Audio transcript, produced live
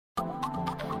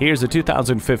Here's a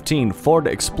 2015 Ford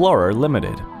Explorer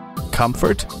Limited.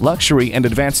 Comfort, luxury, and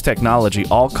advanced technology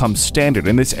all come standard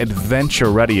in this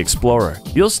adventure-ready Explorer.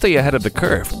 You'll stay ahead of the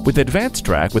curve with Advanced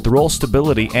Track with roll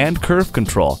stability and curve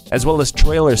control, as well as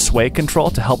trailer sway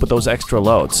control to help with those extra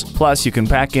loads. Plus, you can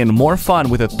pack in more fun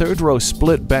with a third-row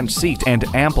split bench seat and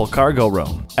ample cargo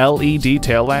room. LED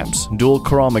tail lamps, dual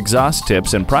chrome exhaust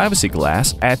tips, and privacy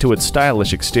glass add to its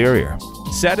stylish exterior.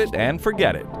 Set it and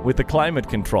forget it with the climate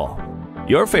control.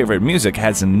 Your favorite music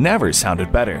has never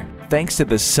sounded better, thanks to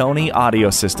the Sony audio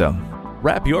system.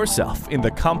 Wrap yourself in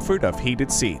the comfort of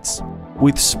heated seats.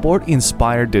 With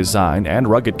sport-inspired design and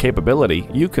rugged capability,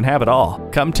 you can have it all.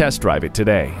 Come test drive it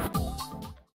today.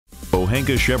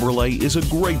 Pohanka Chevrolet is a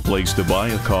great place to buy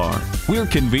a car. We're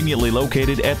conveniently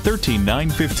located at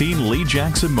 13915 Lee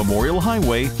Jackson Memorial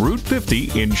Highway, Route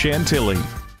 50 in Chantilly.